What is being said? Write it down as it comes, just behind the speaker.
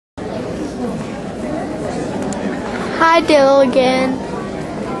Hi, Dill again.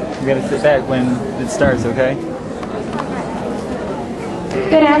 You're gonna sit back when it starts, okay?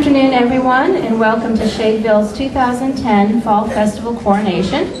 Good afternoon, everyone, and welcome to Shadeville's 2010 Fall Festival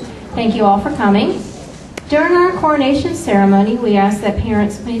Coronation. Thank you all for coming. During our coronation ceremony, we ask that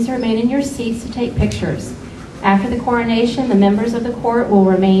parents please remain in your seats to take pictures. After the coronation, the members of the court will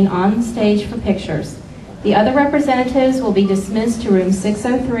remain on stage for pictures. The other representatives will be dismissed to room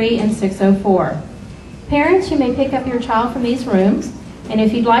 603 and 604. Parents, you may pick up your child from these rooms, and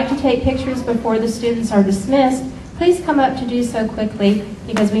if you'd like to take pictures before the students are dismissed, please come up to do so quickly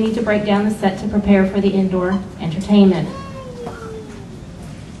because we need to break down the set to prepare for the indoor entertainment.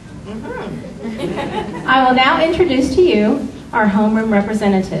 I will now introduce to you our homeroom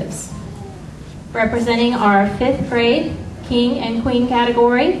representatives. Representing our 5th grade King and Queen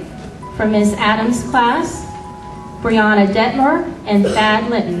category, from Ms. Adams' class, Brianna Detmer and Thad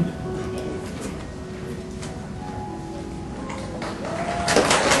Linton.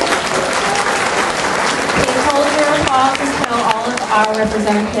 Please hold your applause until all of our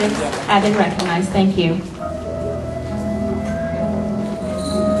representatives have been recognized. Thank you.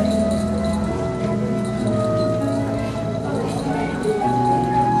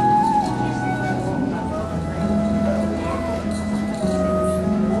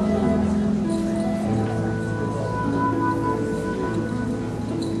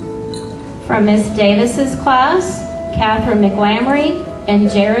 From Ms. Davis's class, Catherine McLamory and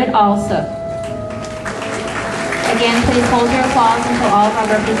Jared Alsop. Again, please hold your applause until all of our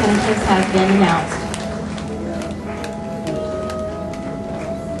representatives have been announced.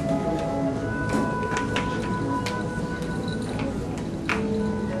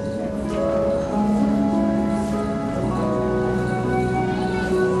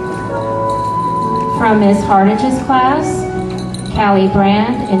 From Ms. Hardage's class, Callie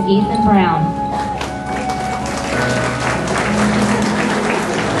Brand and Ethan Brown.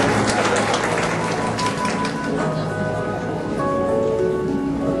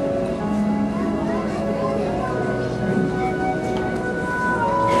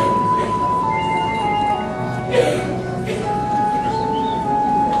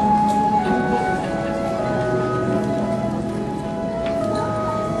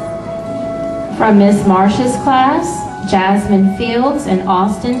 From Ms. Marsh's class, Jasmine Fields and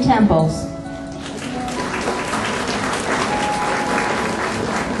Austin Temples.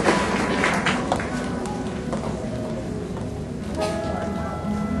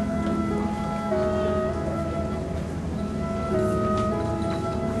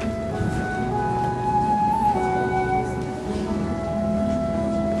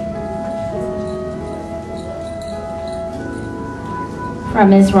 From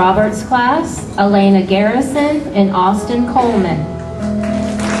Ms. Roberts' class, Elena Garrison and Austin Coleman.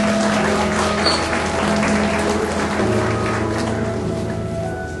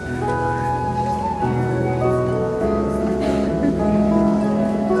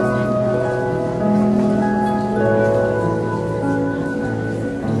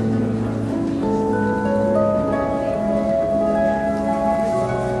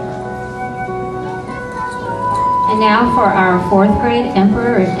 And now for our 4th grade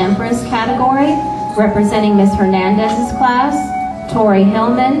Emperor and Empress category, representing Ms. Hernandez's class, Tori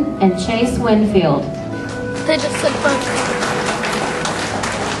Hillman and Chase Winfield. They just said fun.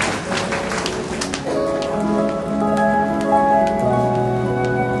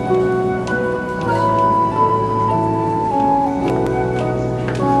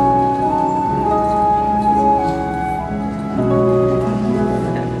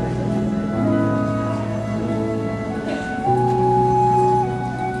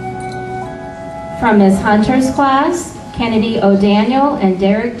 From Ms. Hunter's class, Kennedy O'Daniel and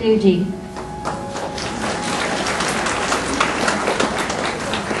Derek Doogie.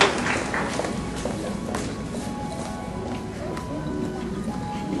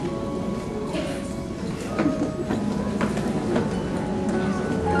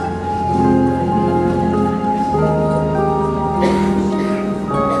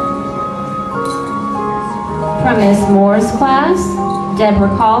 From Ms. Moore's class,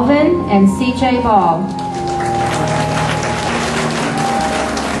 Deborah Colvin and CJ Ball.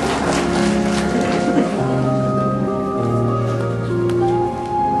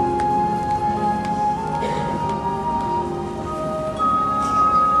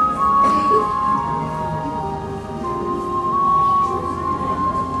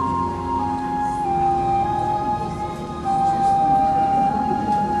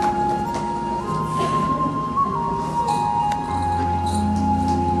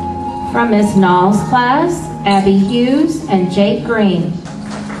 From Ms. Nall's class, Abby Hughes and Jake Green.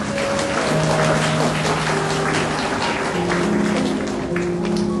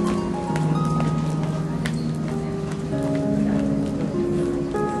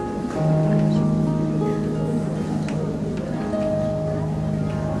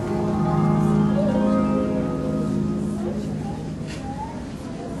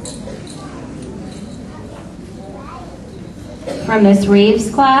 From Miss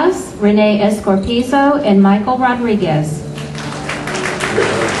Reeves' class, Renee Escorpizo and Michael Rodriguez.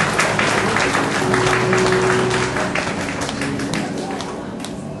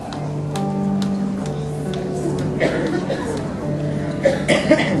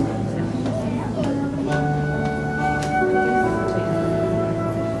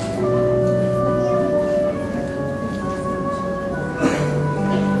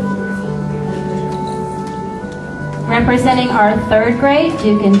 Representing our third grade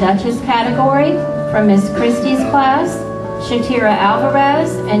Duke and Duchess category, from Miss Christie's class, Shatira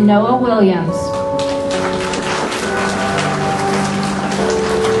Alvarez and Noah Williams.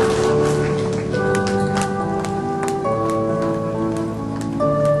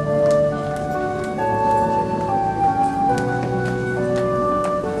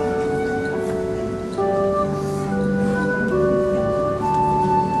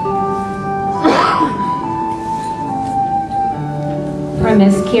 From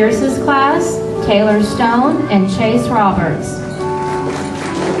Miss Kearse's class, Taylor Stone and Chase Roberts.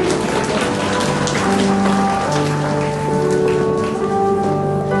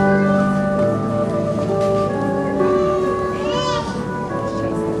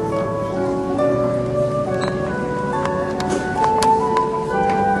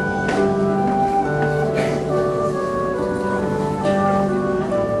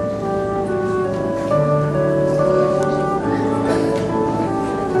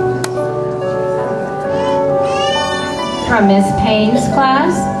 From Miss Payne's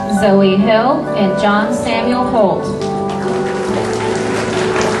class, Zoe Hill and John Samuel Holt.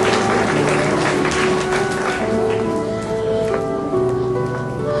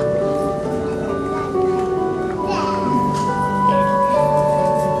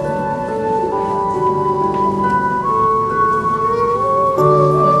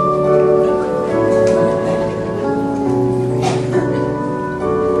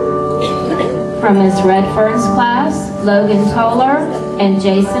 From Miss Redfern's class, Logan Toller and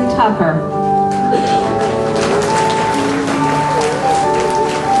Jason Tucker.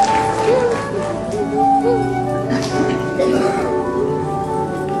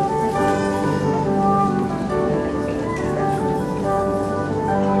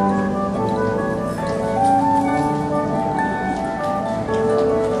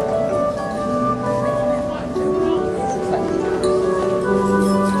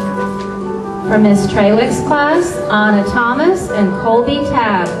 From Miss Trawick's class, Anna Thomas and Colby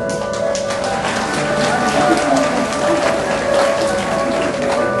Tabb.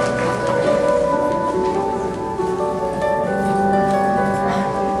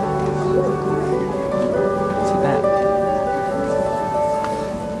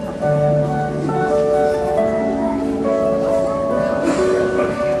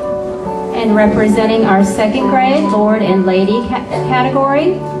 And representing our second grade Lord and Lady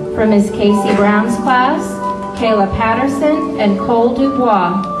category, from Miss Casey Brown's class, Kayla Patterson and Cole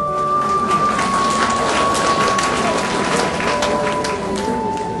Dubois.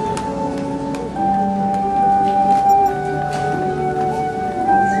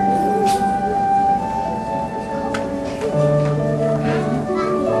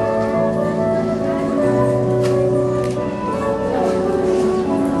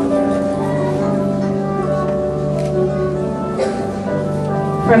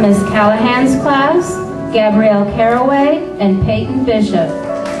 From Ms. Callahan's class, Gabrielle Caraway and Peyton Bishop.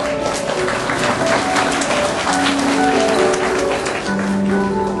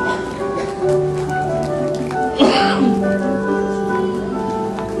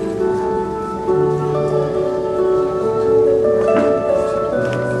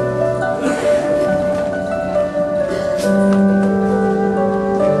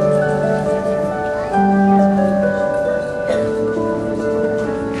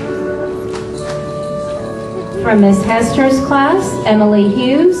 From Ms. Hester's class, Emily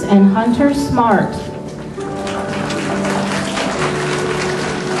Hughes and Hunter Smart.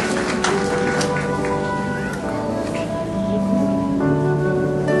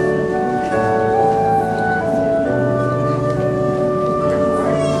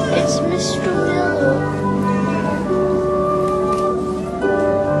 It's Mr. Miller.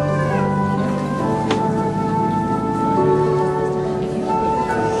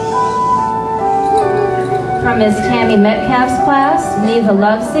 From Ms. Tammy Metcalf's class, Neva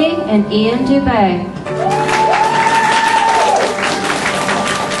Lovesey and Ian Dubay.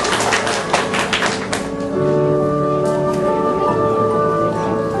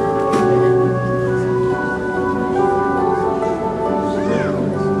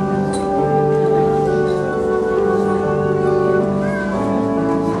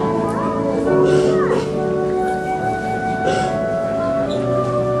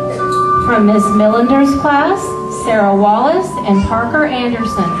 From Miss Millender's class, Sarah Wallace and Parker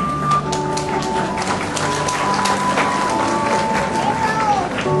Anderson.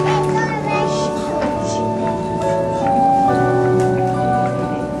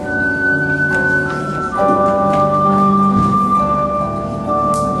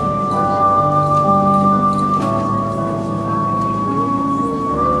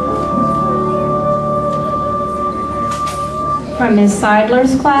 From Ms.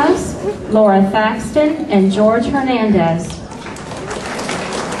 Seidler's class, Laura Thaxton and George Hernandez.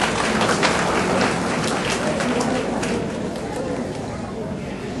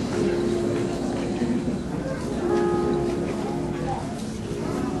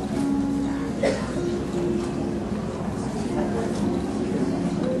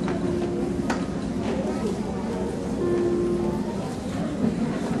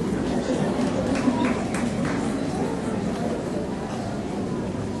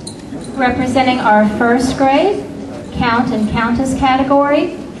 Representing our first grade, Count and Countess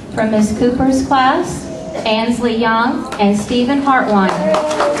category, from Ms. Cooper's class, Ansley Young and Stephen Hartwine.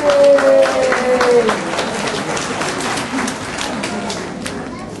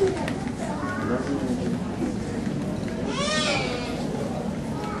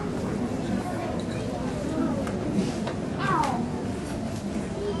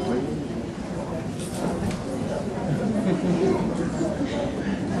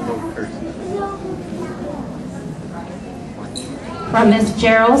 From Ms.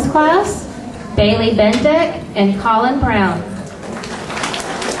 Gerald's class, Bailey Bendick and Colin Brown.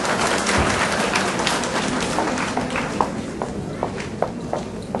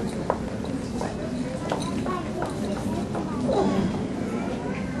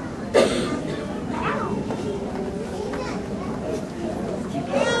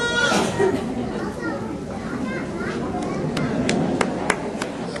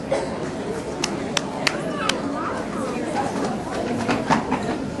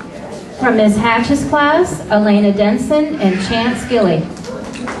 From Ms. Hatch's class, Elena Denson and Chance Gilly.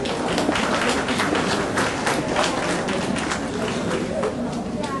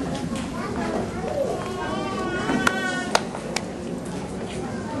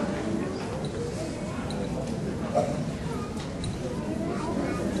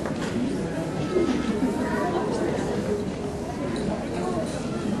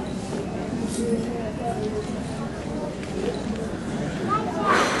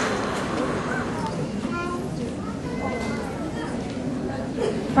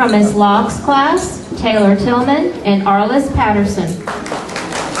 From Ms. Locke's class, Taylor Tillman and Arliss Patterson.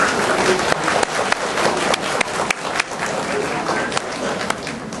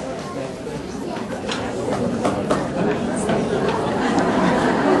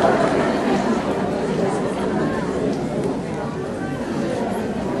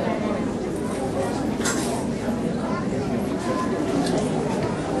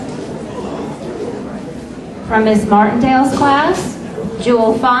 From Ms. Martindale's class,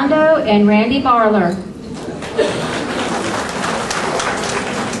 Jewel Fondo and Randy Barler.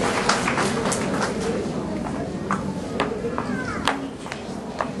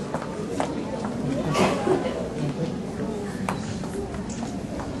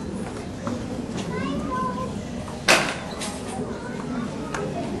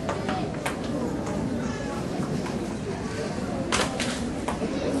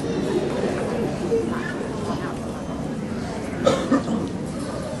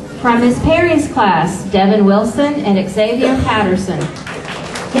 From Ms. Perry's class, Devin Wilson and Xavier Patterson.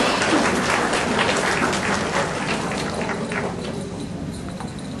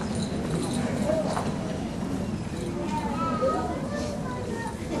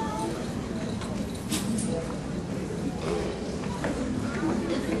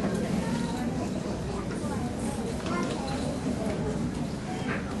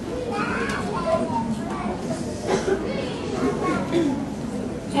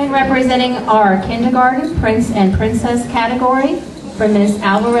 And representing our kindergarten Prince and Princess category, from Ms.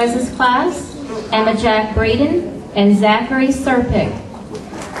 Alvarez's class, Emma Jack Breeden and Zachary Serpick.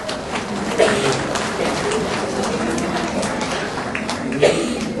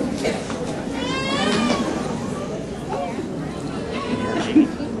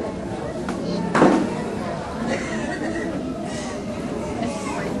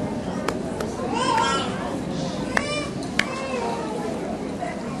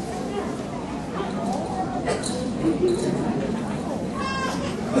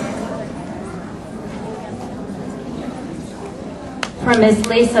 From Ms.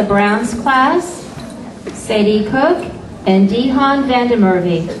 Lisa Brown's class, Sadie Cook and Dehan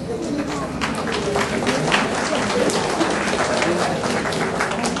Vandemerve.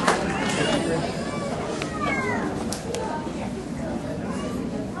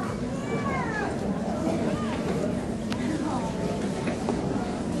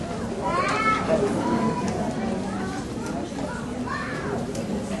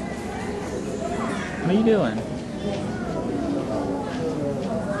 you doing?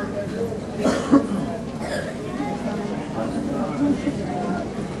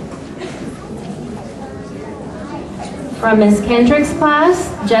 From Ms. Kendrick's class,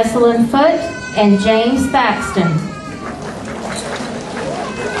 Jesselyn Foote and James Thaxton.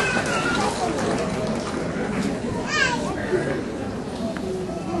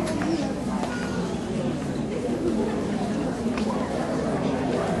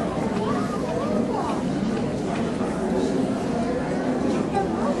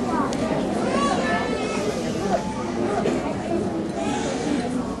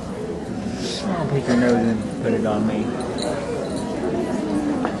 I'll pick your nose and put it on me.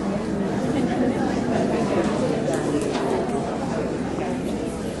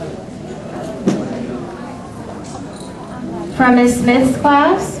 From Ms. Smith's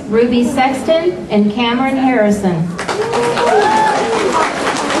class, Ruby Sexton and Cameron Harrison.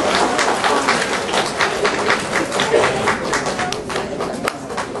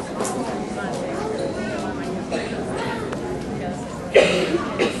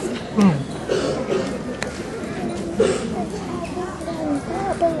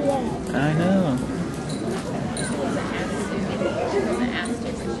 I know.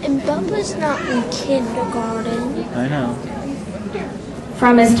 And Bubba's not in kindergarten. I know.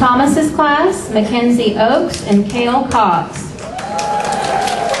 From Ms. Thomas's class, Mackenzie Oakes and Cale Cox.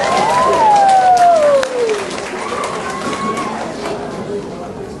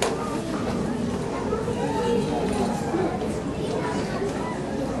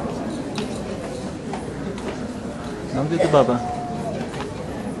 Don't get the Bubba.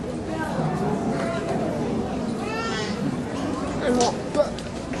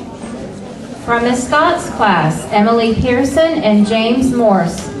 From Ms. Scott's class, Emily Pearson and James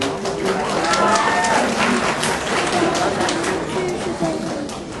Morse.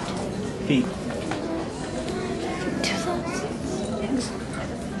 Feet.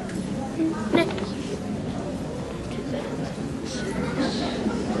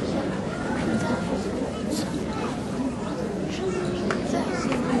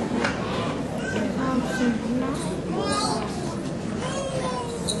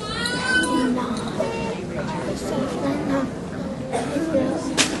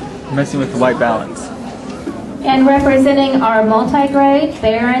 Messing with the white balance. And representing our multi-grade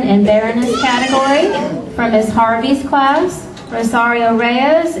Baron and Baroness category, from Ms. Harvey's class, Rosario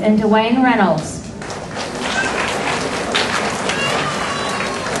Reyes and Dwayne Reynolds.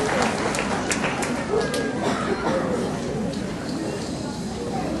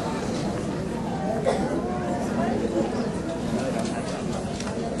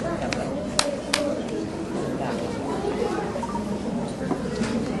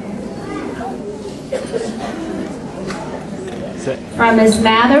 From Ms.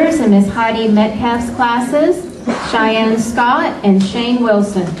 Mathers and Ms. Heidi Metcalf's classes, Cheyenne Scott and Shane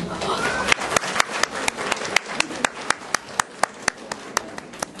Wilson.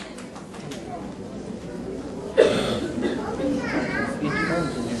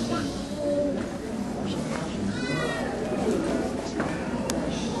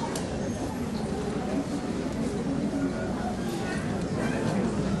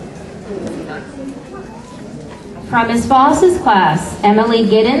 From Ms. Voss's class, Emily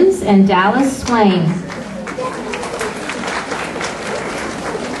Giddens and Dallas Swain.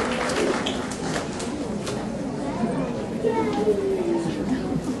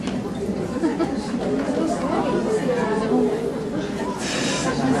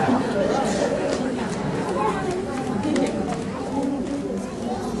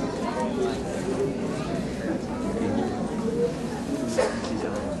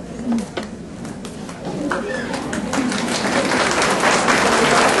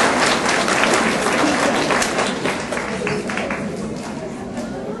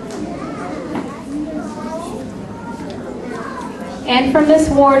 And from Ms.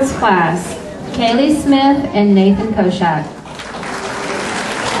 Ward's class, Kaylee Smith and Nathan Koshak.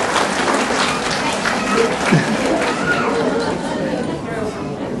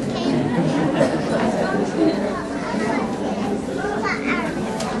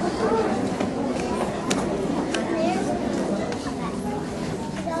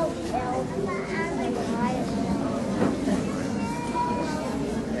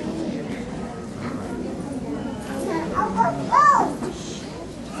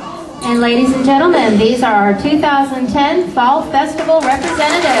 And ladies and gentlemen, these are our 2010 Fall Festival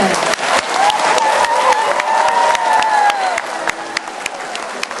representatives.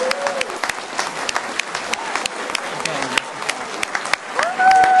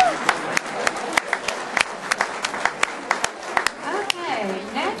 Okay,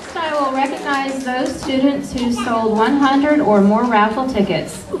 next I will recognize those students students who sold 100 or more raffle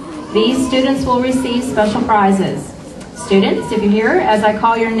tickets. These students will receive special prizes. Students, if you're here, as I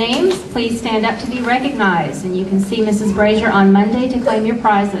call your names, please stand up to be recognized, and you can see Mrs. Brazier on Monday to claim your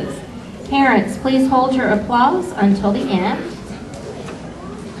prizes. Parents, please hold your applause until the end.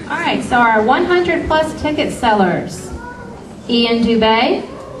 All right, so our 100 plus ticket sellers: Ian Dubé,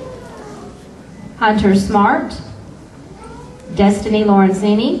 Hunter Smart, Destiny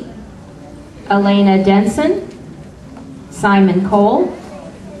Lorenzini, Elena Denson, Simon Cole,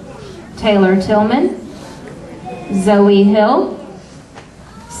 Taylor Tillman, Zoe Hill,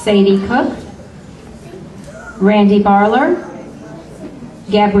 Sadie Cook, Randy Barler,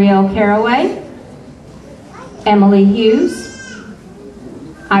 Gabrielle Caraway, Emily Hughes,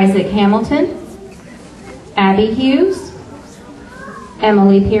 Isaac Hamilton, Abby Hughes,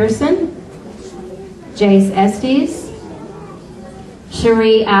 Emily Pearson, Jace Estes,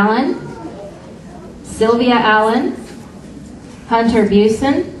 Cherie Allen, Sylvia Allen, Hunter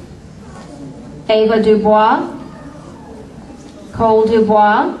Busen, Ava Dubois, Cole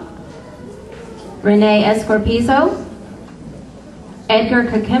Dubois, Renee Escorpizo, Edgar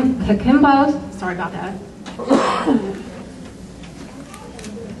Kakimbo, sorry about that,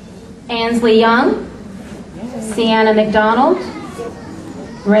 Ansley Young, Sienna McDonald,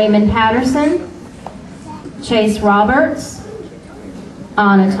 Raymond Patterson, Chase Roberts,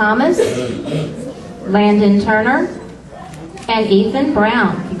 Anna Thomas, Landon Turner, and Ethan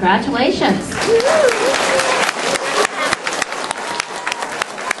Brown. Congratulations.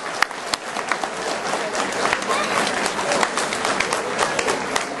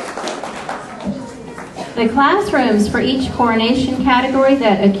 The classrooms for each coronation category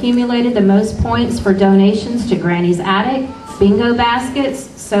that accumulated the most points for donations to Granny's Attic, bingo baskets,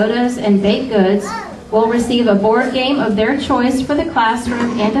 sodas, and baked goods will receive a board game of their choice for the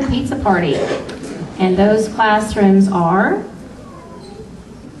classroom and a pizza party. And those classrooms are...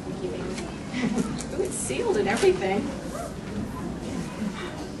 It's sealed and everything.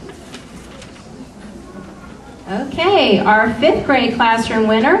 Okay, our 5th grade classroom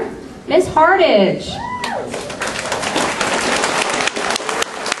winner, Miss Hardage.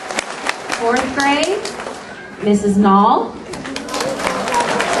 4th grade, Mrs. Knoll.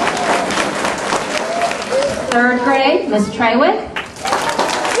 3rd grade, Miss Trawick.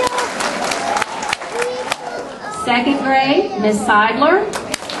 2nd grade, Miss Seidler.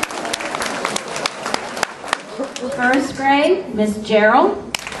 1st grade, Miss Gerald.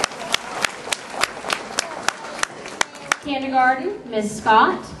 Kindergarten, Miss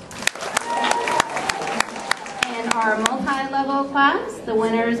Scott. And our multi-level class, the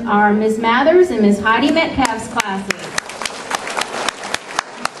winners are Ms. Mathers and Ms. Heidi Metcalf's classes.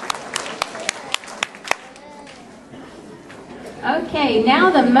 Okay, now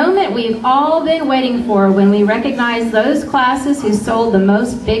the moment we've all been waiting for, when we recognize those classes who sold the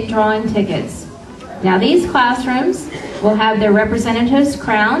most big drawing tickets. Now these classrooms will have their representatives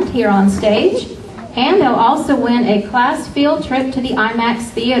crowned here on stage, and they'll also win a class field trip to the IMAX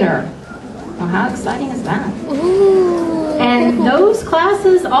Theater. Well, how exciting is that? Ooh. And those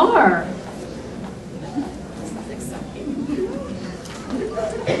classes are...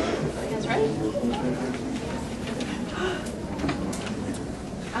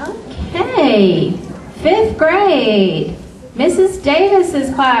 Okay, 5th grade, Mrs.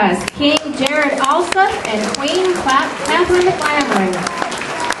 Davis's class, King Jared Alsop and Queen Catherine McLamrin.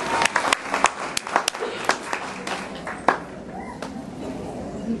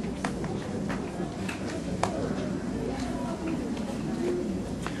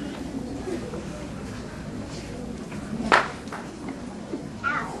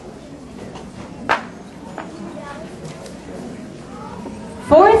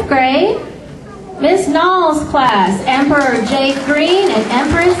 Fourth grade, Miss Knoll's class, Emperor Jake Green and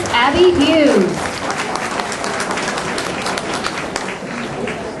Empress Abby Hughes.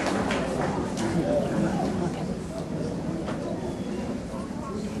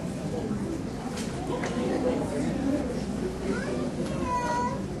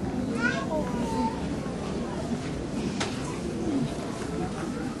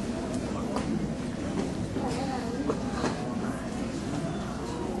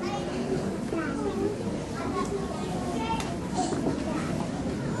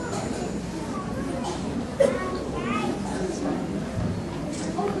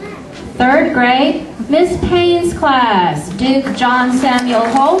 Third grade, Miss Payne's class, Duke John Samuel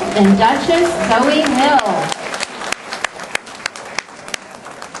Holt and Duchess Zoe Hill.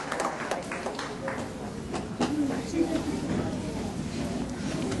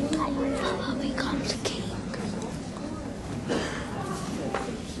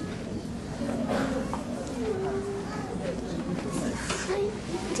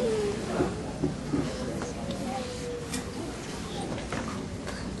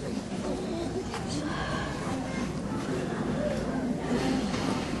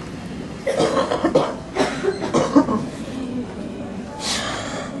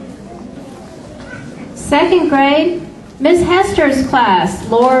 Second grade, Miss Hester's class,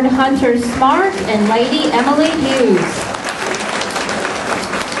 Lord Hunter Smart and Lady Emily Hughes.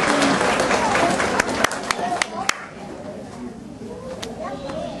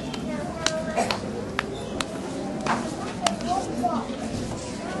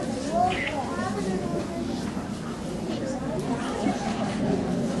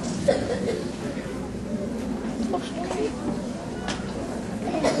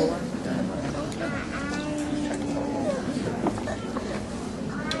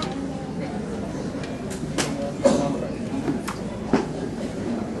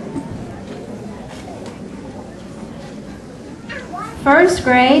 First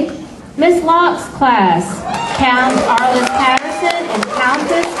grade, Miss Locke's class, Count Arliss Patterson and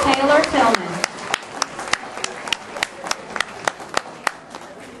Countess Taylor Tillman.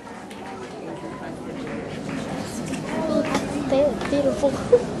 They look beautiful.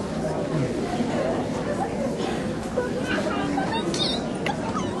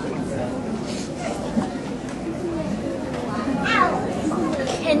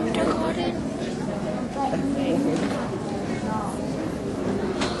 Kindergarten.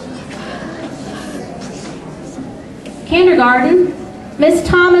 Kindergarten, Miss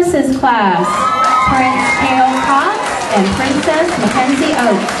Thomas's class, Prince Hale Cox and Princess Mackenzie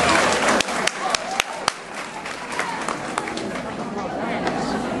Oates.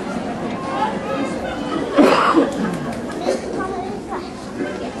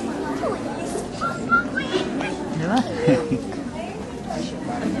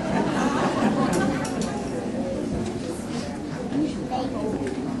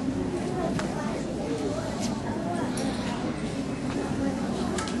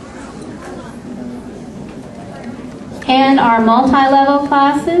 And our multi-level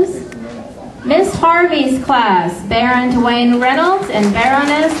classes, Miss Harvey's class, Baron Dwayne Reynolds and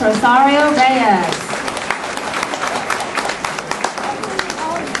Baroness Rosario Reyes.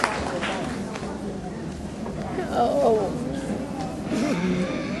 Oh.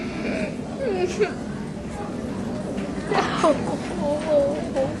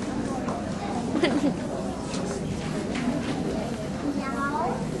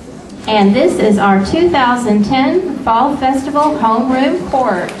 And this is our 2010 Fall Festival Homeroom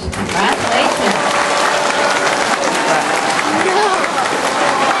Court. Congratulations.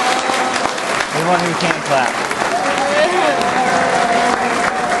 We want who can't clap.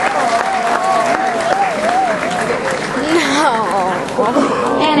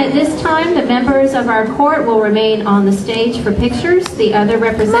 And at this time, the members of our court will remain on the stage for pictures. The other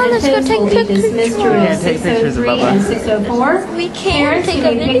representatives will be dismissed to room 603 and 604. We can't Parents, take you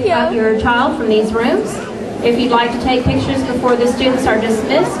a may pick up video. your child from these rooms. If you'd like to take pictures before the students are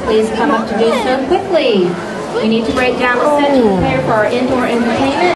dismissed, please come up to do so quickly. We need to break down the set to prepare for our indoor entertainment.